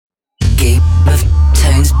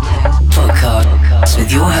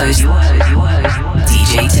host,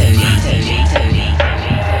 DJ Tony.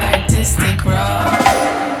 Artistic raw.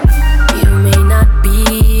 You may not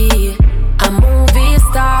be a movie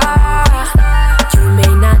star, you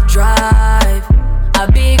may not drive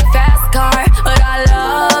a big fast car, but I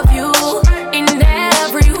love you in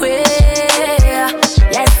every way.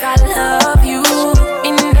 Yes, I love you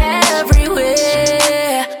in every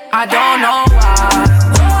way. I don't know why.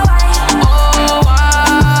 Oh, why?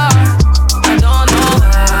 I don't know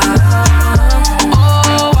why.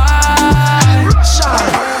 Oh, why?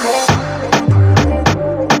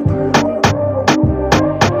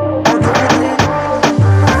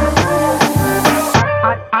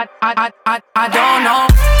 I don't know.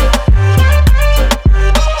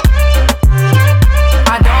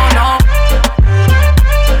 I don't know.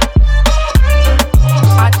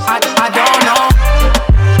 I don't know.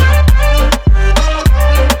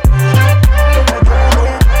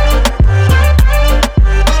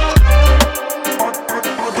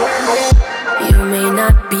 You may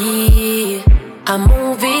not be a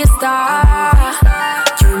movie star,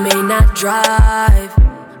 you may not drive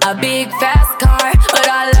a big fast car, but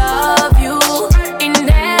I love you in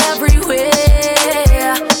every way.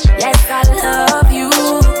 Yes, I love you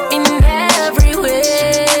in every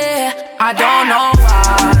way. I don't know why.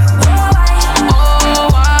 Oh,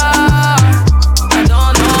 why? I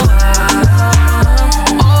don't know why.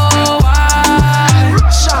 Oh, why?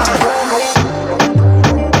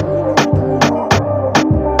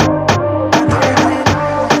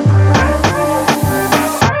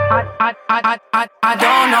 I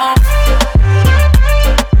don't know.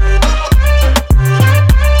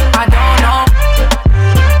 I don't know.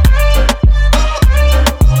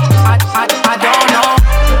 I don't know.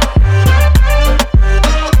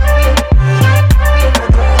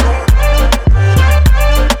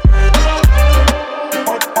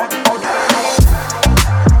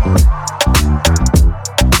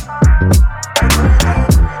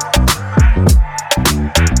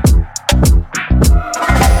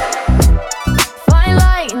 Fine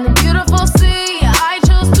light in the beautiful sea. I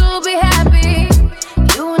chose to be happy.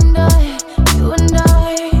 You and I,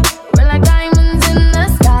 we're like diamonds in the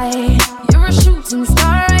sky. You're a shooting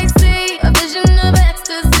star, I see, a vision of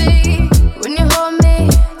ecstasy. When you hold me,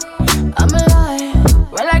 I'm alive.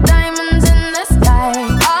 We're like diamonds in the sky.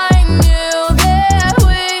 I knew that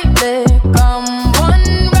we'd become one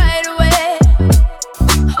right away.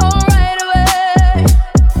 Oh, right away.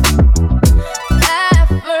 At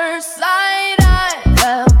first sight, I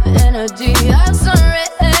felt the energy of sun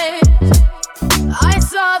rays. I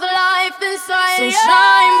saw the life inside. So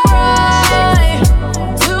shine bright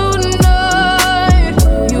tonight.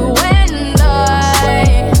 You and I,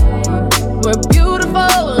 we're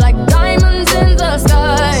beautiful like diamonds in the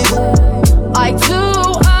sky. Eye to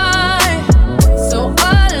eye, so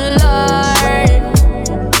alive.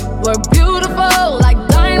 We're beautiful like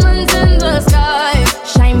diamonds in the sky.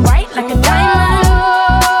 Shine bright like a diamond.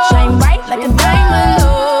 Shine bright like a diamond.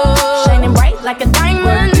 Shining bright like a diamond.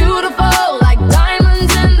 We're beautiful like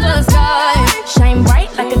diamonds in the sky. Shine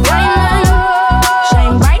bright like a diamond.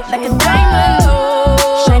 Shine bright like a diamond.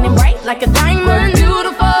 Shining bright like a diamond. We're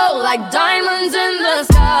beautiful like diamonds in the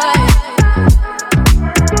sky.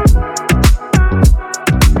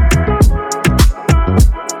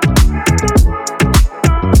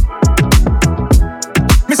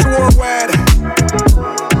 Mr. Worldwide,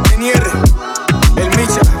 Enier, El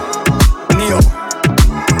Micha, Neo,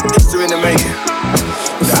 history in the making.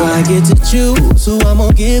 If I get to choose who I'm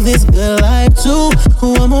gonna give this good life to,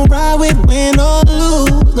 who I'm gonna ride with, win or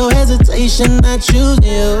lose, no hesitation, I choose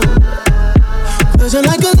you. Cause you're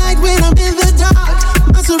like a light when I'm in the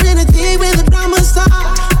dark, my serenity when the drama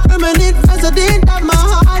starts, permanent resident of my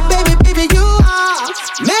heart, baby, baby, you are.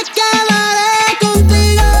 Me quedaré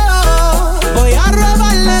contigo, voy a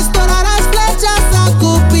robarles todas las flechas a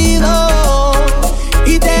Cupido,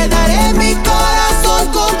 y te daré mi corazón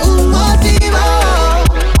con un motivo,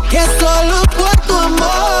 que solo por tu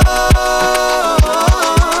amor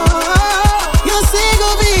yo sigo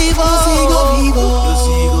vivo, sigo vivo, yo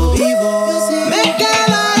sigo vivo, yo sigo. Me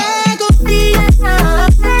quedaré contigo.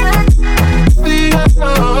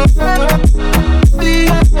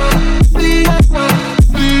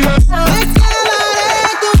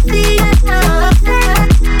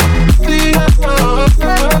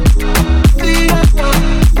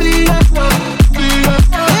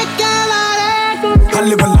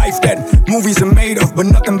 Movies are made of, but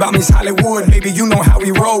nothing about me is Hollywood. Baby, you know how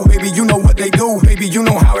we roll. Baby, you know what they do. Baby, you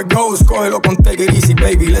know how it goes. flows. Cógelo con take it easy,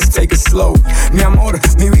 baby, let's take it slow. Mi amor,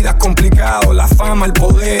 mi vida es complicado. La fama, el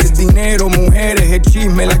poder, dinero, mujeres, el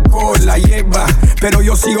chisme, el alcohol, la hierba. Pero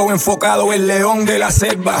yo sigo enfocado, el león de la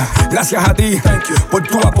selva. Gracias a ti, thank you, por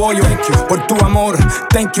tu apoyo, thank you, por tu amor.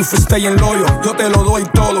 Thank you for staying loyal. Yo te lo doy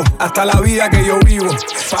todo, hasta la vida que yo vivo,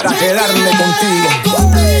 para quedarme contigo.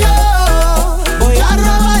 Voy a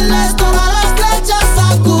robarles todas las flechas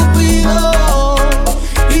a Cupido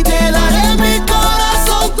y te daré mi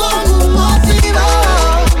corazón con un motivo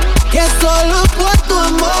que solo por tu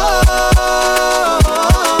amor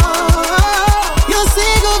yo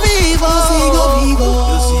sigo vivo,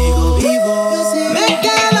 yo sigo vivo, me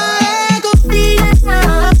quedaré contigo.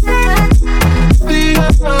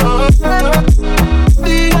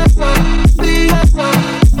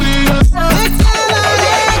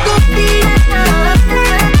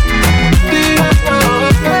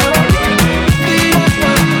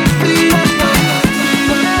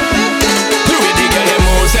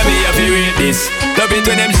 Love it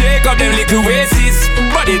when them shake up them little waist.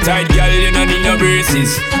 Body tight, girl, you don't need no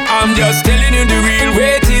braces. I'm just telling you the real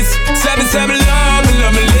way it is. Say me love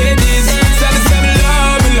me ladies. Say me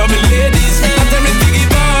love me ladies. I tell me to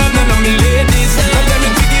give on, none of me ladies. I tell me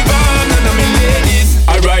to give on, none of me ladies.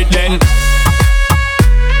 Alright then.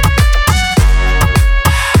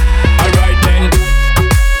 Alright then.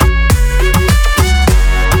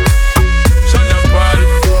 Shut up, boy.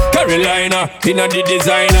 Carolina, inna the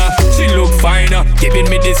designer. She look finer, giving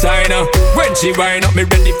me designer. When she wind up, me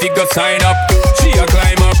ready fi go sign up. She a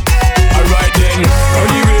climb up. Alright then,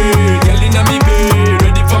 anyway, girl inna me bed,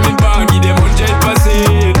 ready for me bag, give them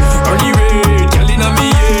 100%. Anyway, girl inna me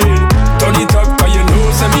head, turn it up 'cause you know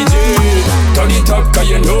say me jet. Turn it up 'cause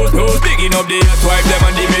you know, bigging up the hot wife them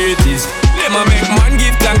and the mateys. Them a make man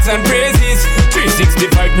give thanks and praises.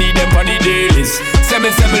 365 need them on the dailies. Say me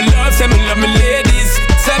love me ladies. Say me love me ladies.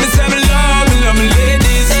 Say me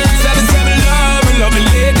love me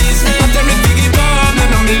ladies. I tell me to give on,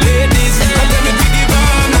 none of me ladies. I tell me to give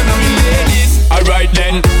on, none of me ladies. Alright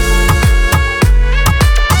then.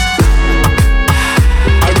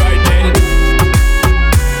 Alright then.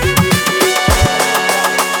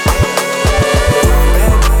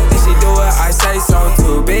 Did she do what I say so?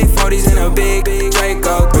 2 big 40s and a big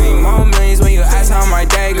Draco. 3 more millions when you ask how my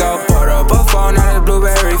day go. Put up a phone, not a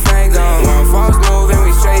blueberry fango. One false move and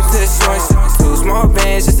we straight to shorts. 2 small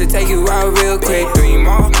bands just to take you out real quick. 3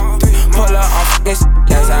 more, pull up on fucking shit,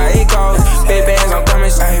 that's how it goes. Big bands, I'm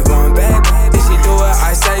coming straight. 1 bad, did she do what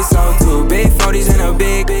I say so? 2 big 40s and a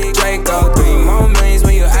big Draco. 3 more millions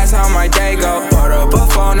when you ask how my day go. Put up a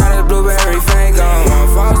phone, not a blueberry fango. One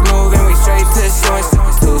false move and we straight to shorts.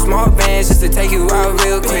 2 small bands just to take you out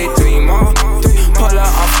real quick. 3 more, pull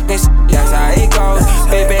up on fucking shit, that's how it goes.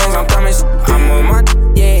 Big bands, I'm coming I'm on my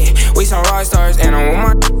yeah. We some rock stars and I'm on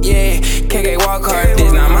my yeah. KK walk hard,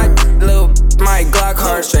 this not my little my Glock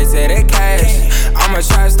hard, straight to the cash. I'm a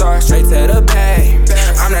trap star, straight to the bag.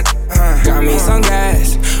 I'm the got me some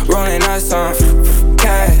gas, rolling up some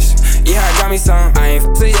cash. Yeah, I got me some. I ain't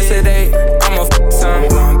f***ed yesterday, I'ma f*** some.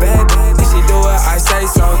 One bad, did she do what I say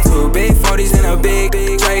so? 2 big 40s and a big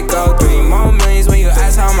Draco. 3 more millions when you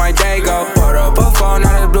ask how my day go. Put up a phone,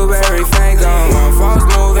 not a blueberry fango. One false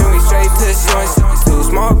move and we straight to shorts. 2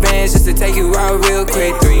 small bands just to take you out real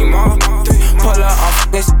quick. 3 more, pull up on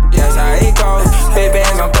fucking shit, that's how it goes. Big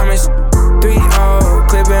bands, I'm coming 3-0,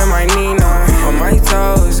 clipping my Nina. On my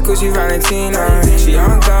toes, Gucci Valentina. She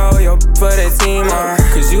on go, yo, for the team,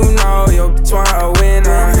 cause you know, yo, want a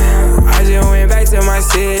winner. I just went back to my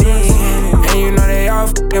city, and you know they all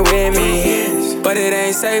f***ing with me. But it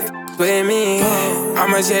ain't safe with me.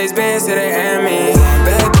 I'ma chase bands to the enemy.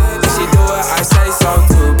 Bad, she do what I say so.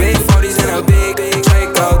 2 big 40s and a big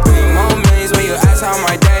Draco. 3 more millions when you ask how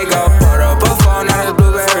my day go. Put up a phone, not a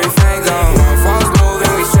blueberry fango. One false move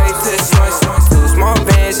and we straight to shorts. 2 small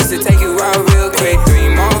bands just to take you out real quick. 3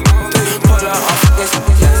 more, pull up on fucking shit,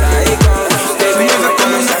 that's how it goes. Baby, I'm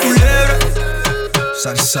como una culebra.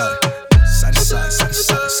 Side to side, side to side, side to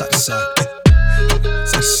side, side to side,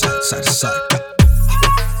 side to side, side to side.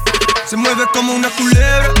 Se mueve como una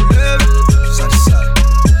culebra. Side to side,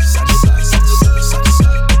 side to side, side to side, side to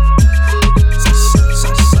side,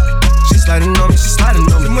 side to side. She's sliding on me, she's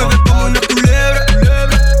sliding on me. Se mueve como una culebra.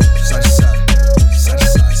 Side to side, side to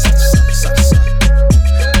side, side to side, side to side,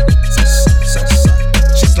 side to side.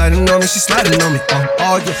 She's sliding on me, she's sliding on me.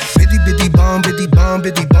 Oh yeah, bitty bitty bomb, bitty bomb,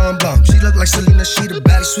 bitty bomb bomb. She look like Selena, she the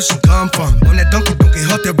baddest where she come from. On that donkey donkey,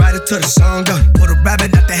 hot they ride it till the sun done. Put a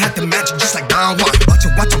rabbit out, they had the magic just like Don Juan.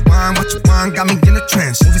 Watch it wine, got me in a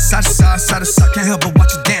trance. Moving side to side, side to side, can't help but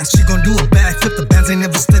watch her dance. She gon' do a bag, flip the bands, ain't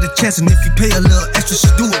never stood a chance. And if you pay a little extra, she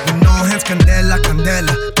do it with no hands, candela. la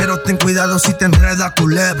candela, pero ten cuidado si te enreda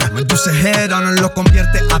culebra. Mendusejera no lo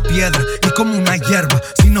convierte a piedra y como una hierba,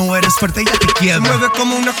 si no eres fuerte ya te quiebra. Se mueve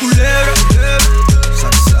como una culebra.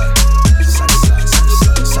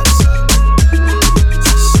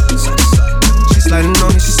 She's sliding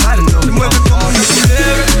on me, she's sliding on me. Se mueve como una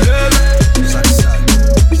culebra.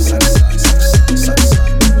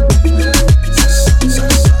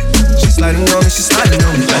 She's sliding on me, she's sliding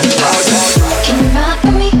on me. Can you rock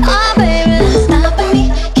with me? Oh baby, stop with me.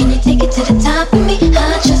 Can you take it to the top with me?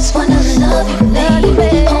 I just wanna love you,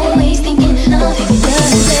 baby. Always thinking of you,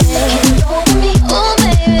 baby. Can you roll with me? Oh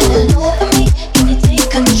baby, roll with me. Can you take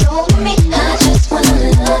control with me? I just wanna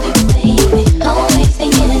love you, baby. Always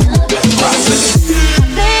thinking of you, baby. I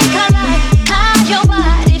think I like how your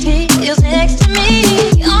body feels next to me.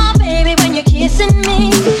 Oh baby, when you're kissing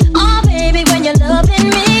me. Oh baby, when you're loving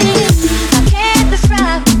me. I can't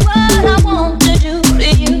describe what I want to do to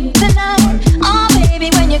you tonight. Oh baby,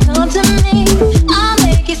 when you come to me, I'll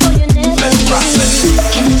make it so you never leave.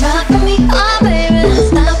 Can you rock with me? Oh baby,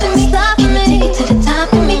 stop with me. Can you take it to the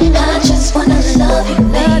top with me? I just wanna love you,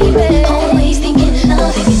 baby. Always thinking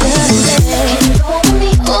of you, baby. Can you roll with me?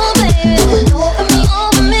 Oh baby, roll with me,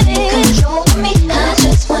 over me. Control with me. I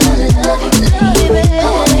just wanna love you, baby.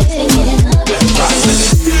 Always thinking of you, baby.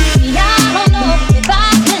 I don't know if I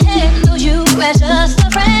can handle you as just a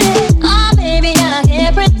friend. Oh baby, I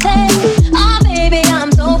can't pretend. Oh baby,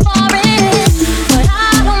 I'm so far in, but I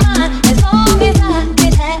don't mind as long as I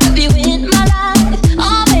can have you in my life.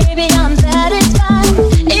 Oh baby, I'm satisfied,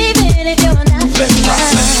 even if you're not just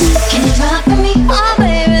mine. Can you rock with me? Oh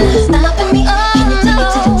baby, stop with me. Can you take it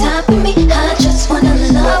to the top with me? I just wanna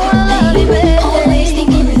love you, baby. Always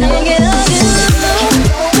thinking of you. Can you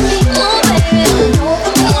roll with me? Oh baby, roll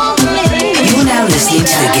with me, over me. You're now listening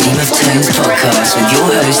to the Game of Tones podcast with your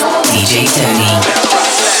host, DJ Tony.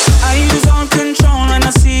 I lose all control when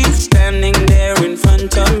I see you standing there in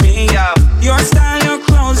front of me. Your style, your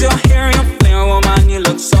clothes, your hair, your flair, woman, you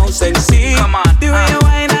look so sexy. Come on, the way you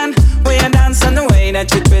whine and way you dance and the way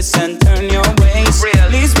that you twist and turn your waist.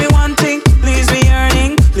 Leaves me wanting, leaves me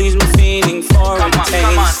yearning, leaves me feeling for a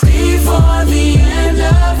taste. Before the end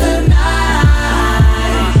of the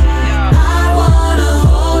night, I wanna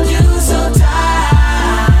hold you so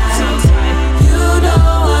tight. You know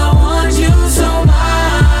I want you so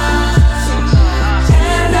much,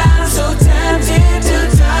 and I'm so tempted to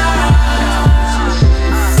touch.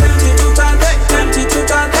 Tempted to touch, tempted to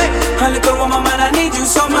touch. A little woman, man, I need you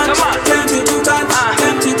so much. Tempted to touch,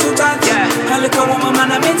 tempted to touch. A little woman,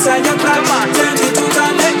 man, I'm inside your clutch. Tempted to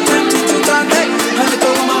touch, tempted to touch. A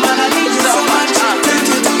little woman, man, I need you so much.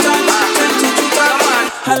 Tempted to touch, tempted to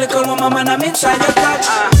touch. A little woman, man, I'm inside your clutch.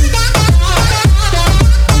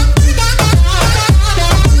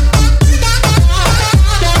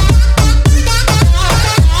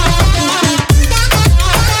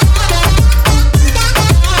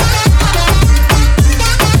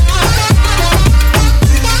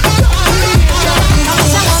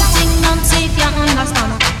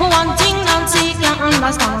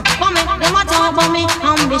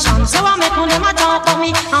 Ambition, so I make them a talk about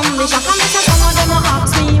me ambition. Come and say some of them a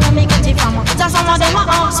ask me where me get it from. So some of them a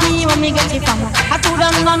ask me where me get it from. I told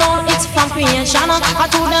them no, no, it's from creation. I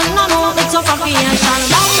told them no, no, it's from creation.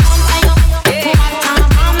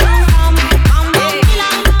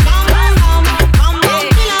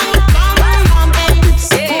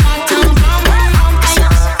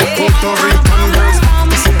 Puerto Rican girls,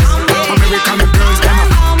 American girls,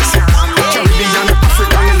 Caribbean,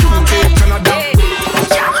 African, UK, Canada.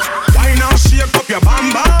 Why now shake up your bam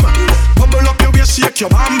bam? Bubble up your waist, shake your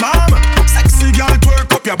bam bam. Sexy girl,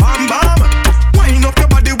 twerk up your bam bam. Wind up your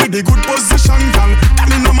body with the good position, girl. Tell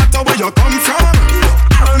me no matter where you come from.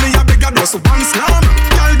 Tell me a bigger dose one slam.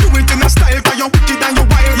 Girl, do it in a style 'cause you're wicked and you're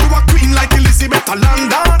wild. You a queen like Elizabeth of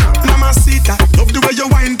London. Mamacita, love the way you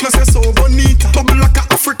wine 'cause you're so bonita. Bubble like a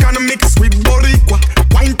African mix with Boricua.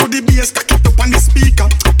 Wine to the bass, cock it up on the speaker.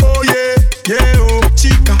 Oh yeah, yeah, oh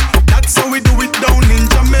chica. That's how we do it down in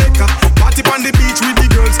Jamaica. Party on the beach with the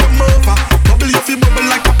girls come over. Bubble if you bubble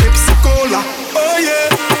like a Pepsi Cola. Oh yeah,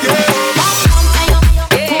 yeah.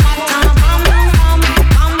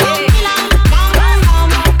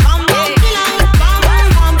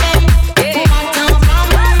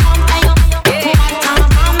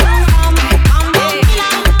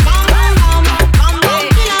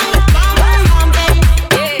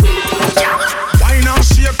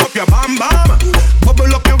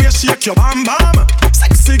 Shake your bam bam,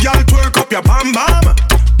 sexy girl, twerk up your bam bam.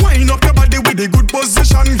 Wind up your body with a good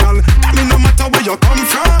position, girl. Tell me no matter where you come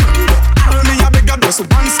from. Tell me a bigger dose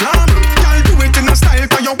one slam. Girl, do it in a style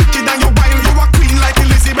 'cause you're wicked and you're wild. You a queen like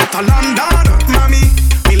Elizabeth of London.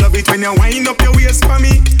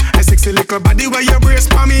 Shake your body while you brace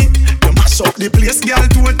for me. You mash up the place, girl,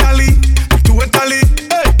 totally.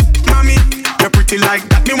 Hey, mommy, you're pretty like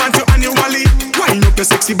that. Me want you annually. Wind up your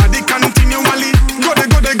sexy body continually. Go the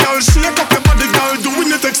girl, shake up your body, girl. Doing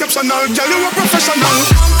it exceptional, girl. You a professional.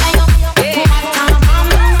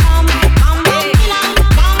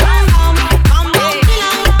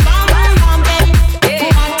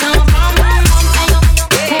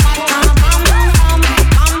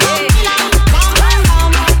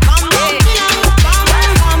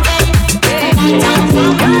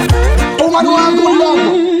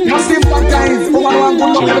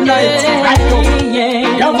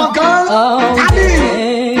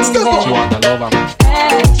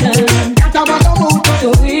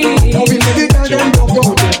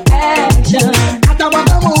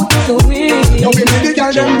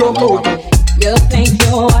 You think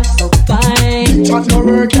you are so fine. Chat no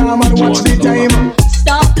work, man, watch the time.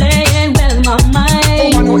 Stop playing with my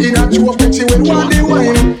mind. Oh, man, in a joke, but she will want the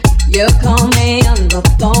wine. You call me on the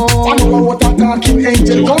phone. I know what I'm talking,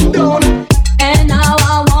 angel, come down. And now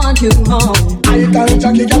I want you home. I tell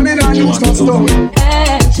Jackie, girl, me not use no stone.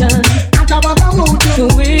 Action. To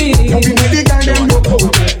we. Don't be the girl, them broke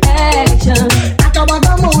out. Action.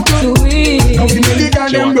 To we. Don't be the girl,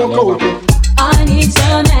 them broke out. I need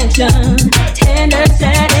some action, tender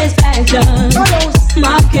satisfaction.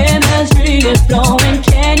 My chemistry is flowing.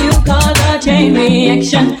 Can you cause a chain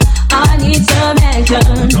reaction? I need some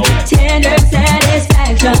action, tender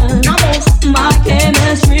satisfaction. My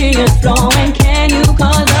chemistry is flowing. Can you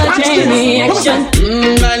cause a chain reaction?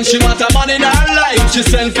 Man, she want a man in her life. She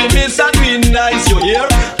send for me, so tweet nice. You hear?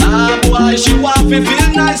 Ah, boy, she want to feel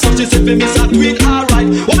nice. So she send for me, so tweet alright.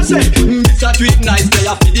 What I say? Miss a tweet nice, they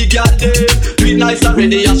a for the girl day. Tweet nice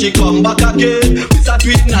already, and she come back again. Miss a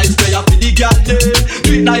tweet nice, they a for the girl day.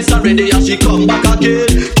 Tweet nice already, and she come back again.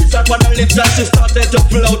 Kiss her on her lips, and she started to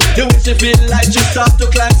float. The way she feel like she start to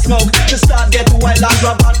climb smoke. She start get wild and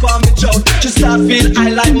grab her for me choke. She start feel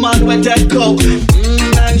I like man when take coke.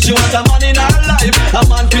 And she want a man in her life. A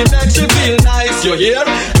man feel make she feel nice. You hear?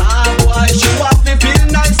 Ah, boy, she want me feel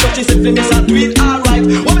nice. So she say to Miss a tweet alright.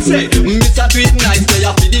 What me say? Miss a tweet nice, they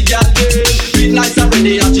a for the girl day. Tweet nice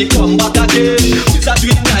already, and she come back again. Miss a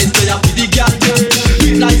tweet nice, they a for the girl day.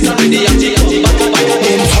 Tweet nice already, and she come back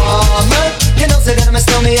again. Informer, you know say that me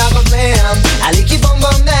stole me, I go blam. I like you bum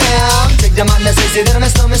bum down. Take the man that say that me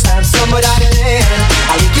stole me, stab somebody out of land.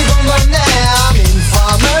 I like you bum bum down.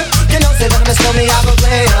 Informer, you know say that me stole me, I go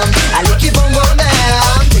blam. I like you bum bum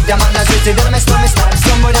down. Take the man that say that me stole me, stab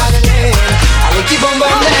somebody out of land. I like you bum bum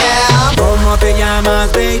down. ¿Cómo te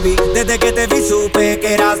llamas, baby? Desde que te vi supe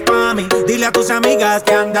que eras pa' mí. Dile a tus amigas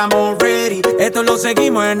que andamos ready. Esto lo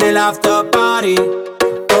seguimos en el after party.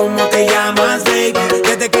 ¿Cómo te llamas, baby?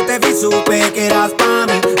 Desde que te vi supe que eras pa'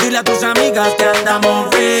 mí. Dile a tus amigas que andamos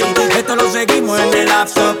ready. Esto lo seguimos en el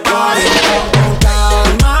after party. Con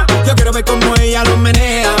calma, yo quiero ver cómo ella lo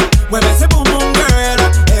menea. Mueve ese boom boom girl.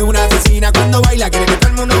 Es una asesina cuando baila, quiere que todo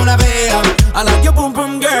el mundo la vea. I like your boom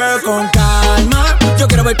boom girl. Con calma, yo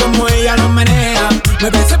quiero ver cómo ella lo menea.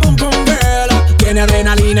 Mueve ese boom boom girl. Tiene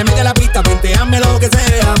adrenalina, mete la pista, venteame lo que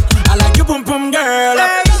sea. I like your boom boom girl.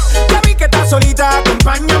 Hey, ya vi que estás solita,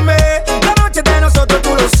 acompáñame. La noche de nosotros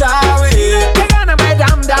tú lo sabes. Que gana me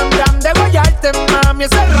dam dam dam de guayarte, mami.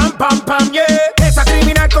 Ese ram pam pam, yeah. Esa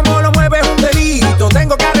criminal como lo mueve es un delito.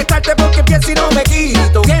 Tengo que arrestarte porque pienso y no me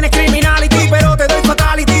quito. Tienes criminality, pero te doy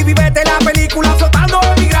fatality. Vívete la película flotando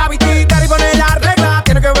en mi gravity. Cari pone la regla,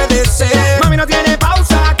 tiene que obedecer. Mami no tiene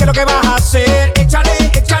pausa, ¿qué es lo que vas a hacer?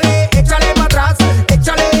 Échale, échale, échale pa' atrás.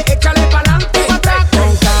 Échale, échale pa'lante, pa' atrás.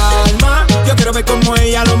 Con calma, yo quiero ver cómo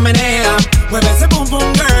ella lo menea. Mueve ese boom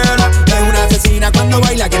boom girl. Es una asesina cuando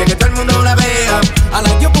baila, quiere que todo el mundo la vea. I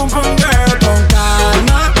like your boom boom girl. Con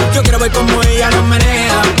calma, yo quiero ver cómo ella lo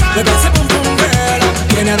menea. Mueve ese boom boom girl.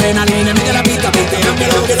 Tiene adrenalina, mete la pista, venteame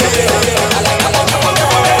lo que sea.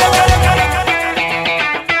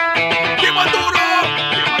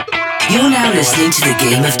 You're now listening to the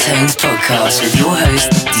Game of Tones podcast with your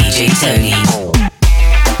host, DJ Tony.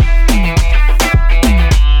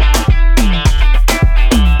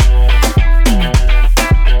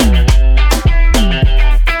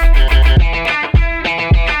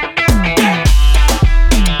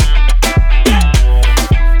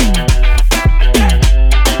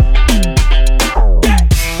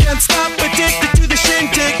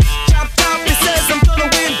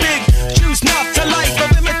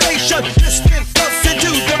 Distant us into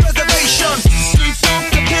the reservation. Street folk,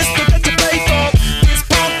 the pistol that you pay for.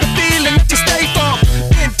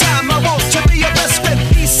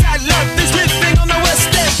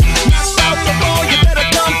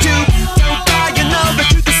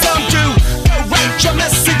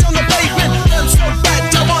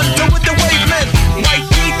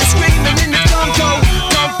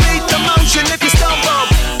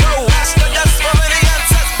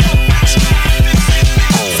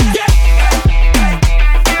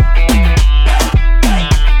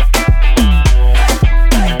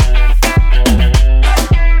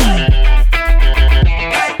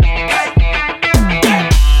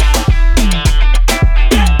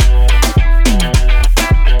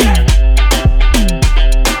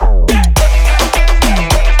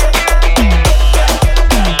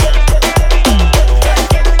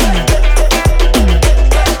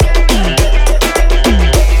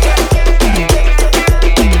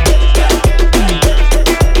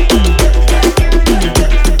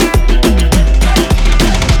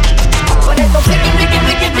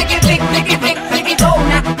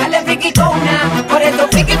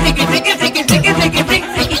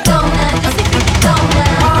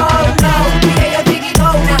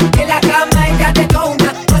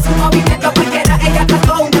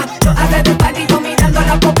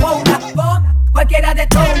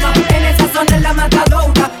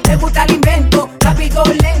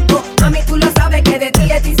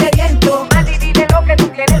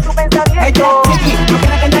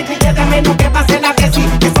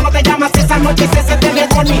 noche se tiene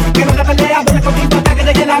horny. Que no te pelea, vuelve contigo hasta que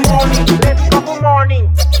llegue la morning. Let's go, good morning.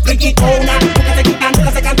 Riquitona, nunca se quita,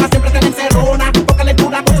 nunca se calma, siempre te encerrona. Poca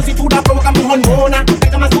lectura con su cintura, provoca mi hormona.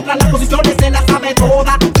 Ella más supra las posiciones, se la sabe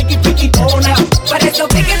toda. Riquitona. Por eso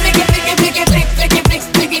pique, pique, pique, pique, pique, pique,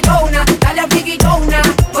 pique, piquitona. Dale piquitona.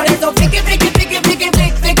 Por eso pique, pique, pique, pique,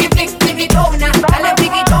 pique, pique, pique, piquitona. Dale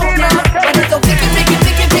piquitona. Por eso pique, pique,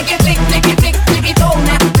 pique, pique, pique, pique, pique,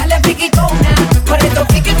 piquitona. Dale piquitona. Por eso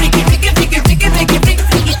pique, pique, pique, pique, pique, pique, pique,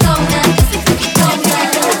 piquitona.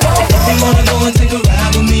 If you wanna go and take a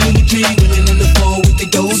ride with me, we three women in the four with the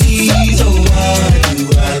goldies. Oh, why do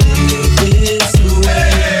I live this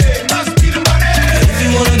way? Must be the money. If you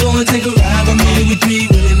wanna go and take a ride with me, we three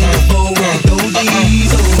women in the four with the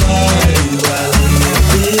goldies. Oh, why do I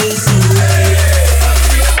live this way?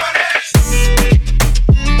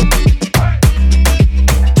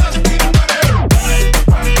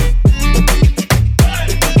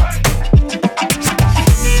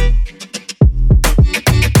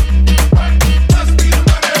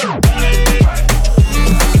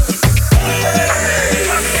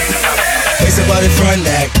 Front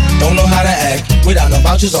act, don't know how to act. Without no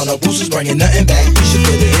vouchers or no boosters, bringing nothing back. You should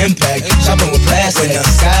feel the impact. Shopping with plastic. When the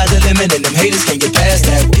sky's the limit and them haters can't get past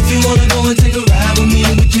that. If you wanna go and take a ride with me,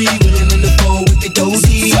 we three women in the four with the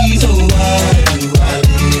goldies. Oh, why do I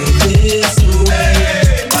live this way?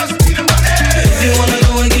 If you wanna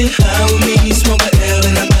go and get high with me, smoke a L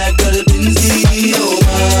in the back of the Benzie. Oh,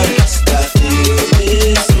 why must I feel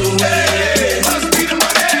this way?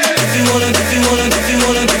 If you wanna, if you wanna, if you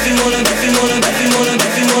wanna, if you wanna, if you wanna, if you wanna, if you wanna,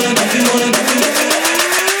 if you wanna, if you wanna.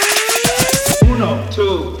 1,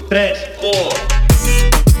 2, 3, 4.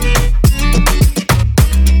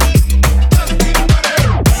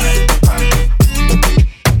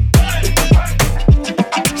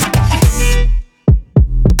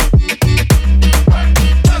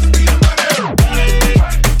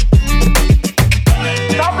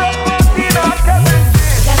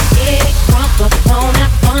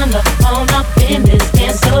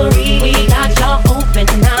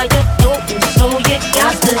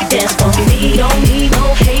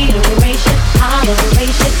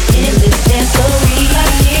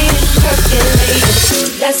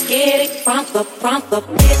 Let's get it from the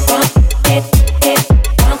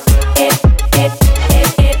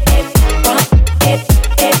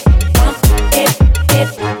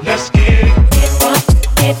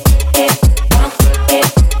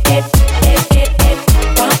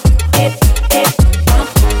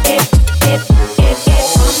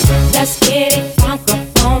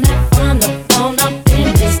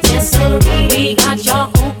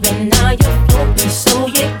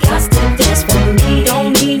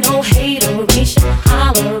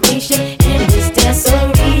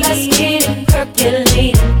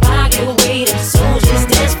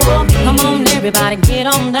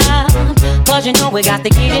you know we got to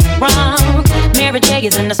get it wrong. Mary J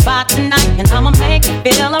is in the spot tonight, and I'ma make you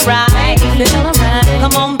feel alright.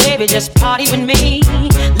 Come on, baby, just party with me.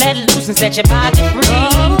 Let loose and set your body free.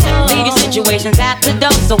 Leave your situations at the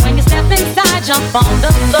door, so when you step inside, jump on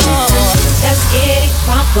the floor. Let's get it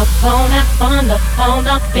crunk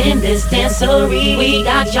up in this dancery. We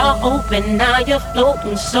got y'all open, now you're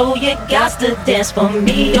floating, so you got to dance for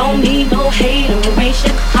me. Don't need no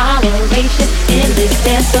hateration, holleration in this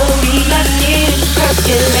dancery. Let's get it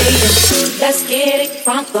percolating. Let's get it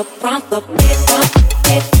crunk up,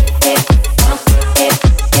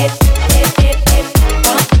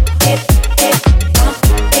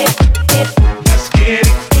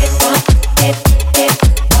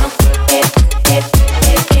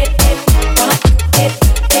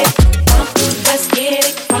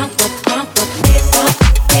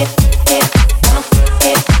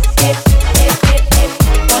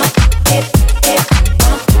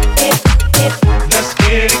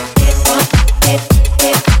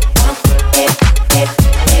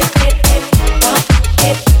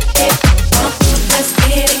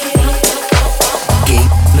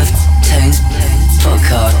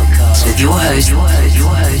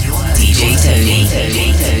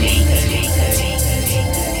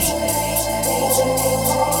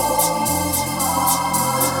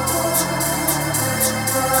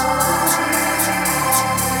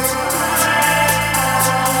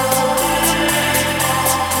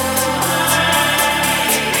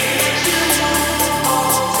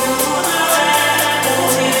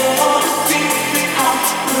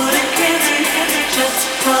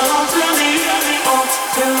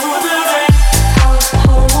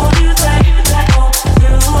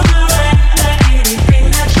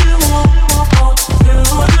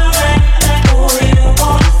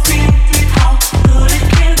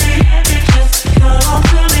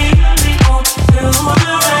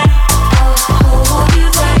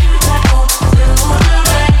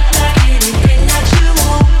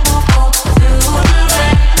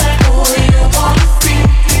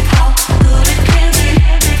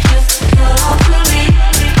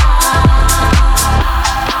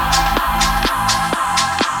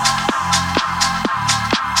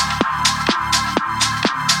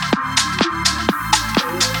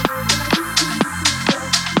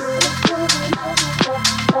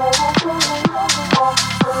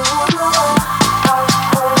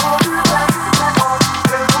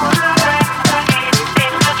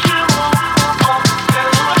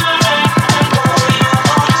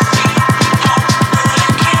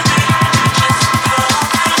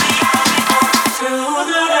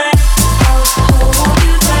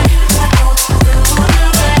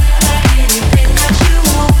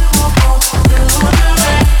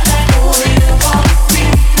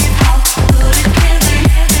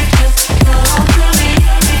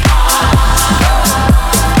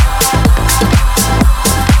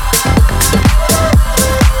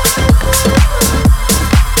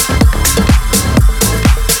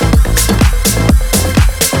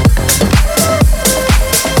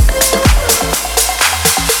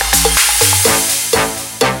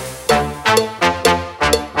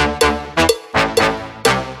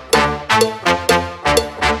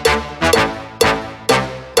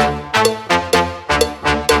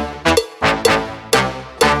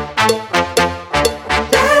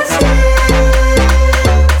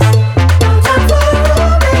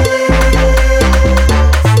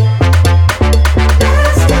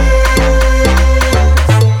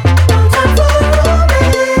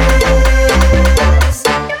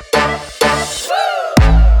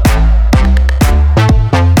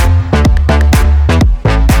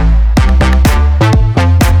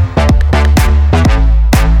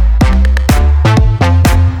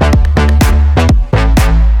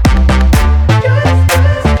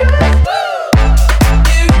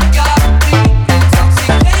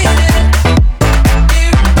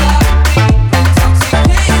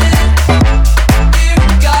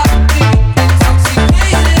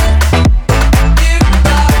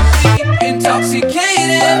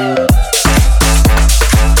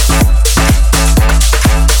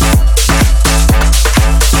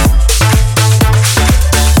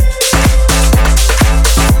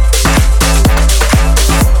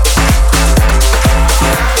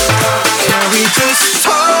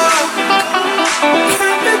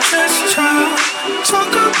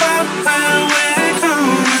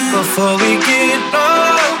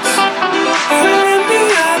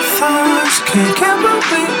 can't get where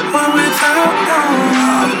we were without you.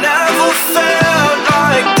 I've never felt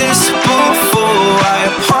like this before.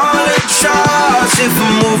 I apologize if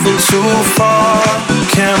I'm moving too far.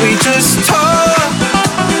 Can we just talk?